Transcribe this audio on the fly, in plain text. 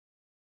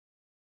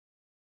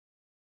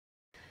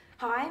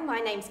Hi, my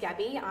name's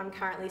Gabby. I'm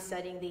currently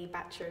studying the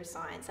Bachelor of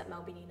Science at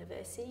Melbourne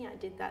University. I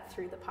did that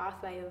through the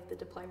pathway of the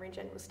Diploma in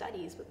General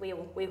Studies, but we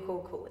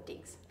all call it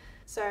DIGS.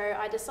 So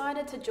I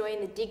decided to join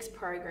the DIGS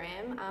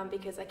program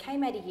because I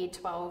came out of Year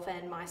 12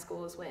 and my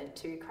scores went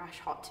to crash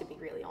hot, to be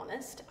really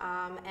honest.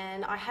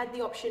 And I had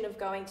the option of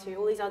going to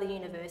all these other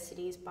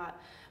universities,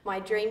 but my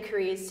dream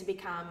career is to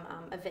become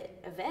a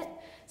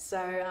vet. So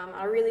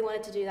I really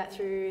wanted to do that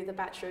through the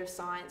Bachelor of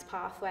Science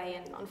pathway,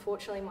 and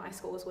unfortunately my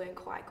scores weren't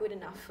quite good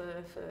enough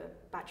for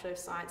Bachelor of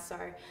Science. So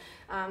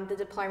the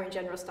Diploma in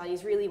General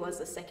Studies really was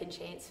the second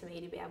chance for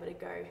me to be able to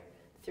go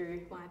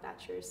through my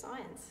Bachelor of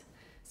Science.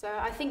 So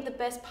I think the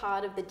best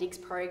part of the DIGS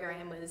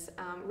program was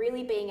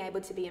really being able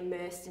to be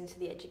immersed into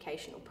the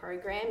educational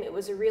program. It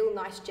was a real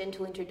nice,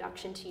 gentle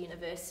introduction to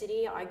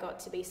university. I got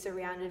to be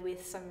surrounded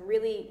with some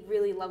really,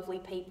 really lovely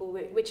people,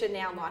 which are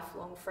now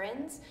lifelong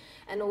friends,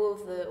 and all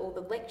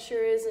the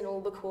lecturers and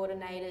all the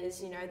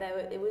coordinators. You know,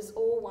 it was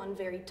all one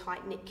very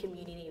tight-knit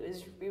community.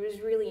 It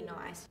was really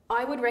nice.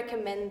 I would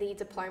recommend the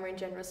Diploma in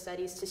General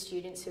Studies to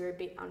students who are a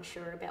bit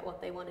unsure about what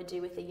they want to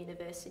do with their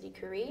university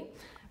career.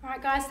 All right,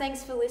 guys,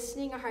 thanks for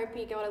listening. I hope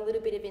you got a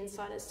little bit of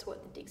insight as to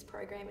what the DIGS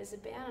program is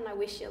about, and I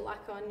wish you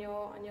luck on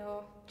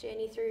your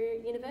journey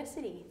through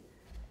university.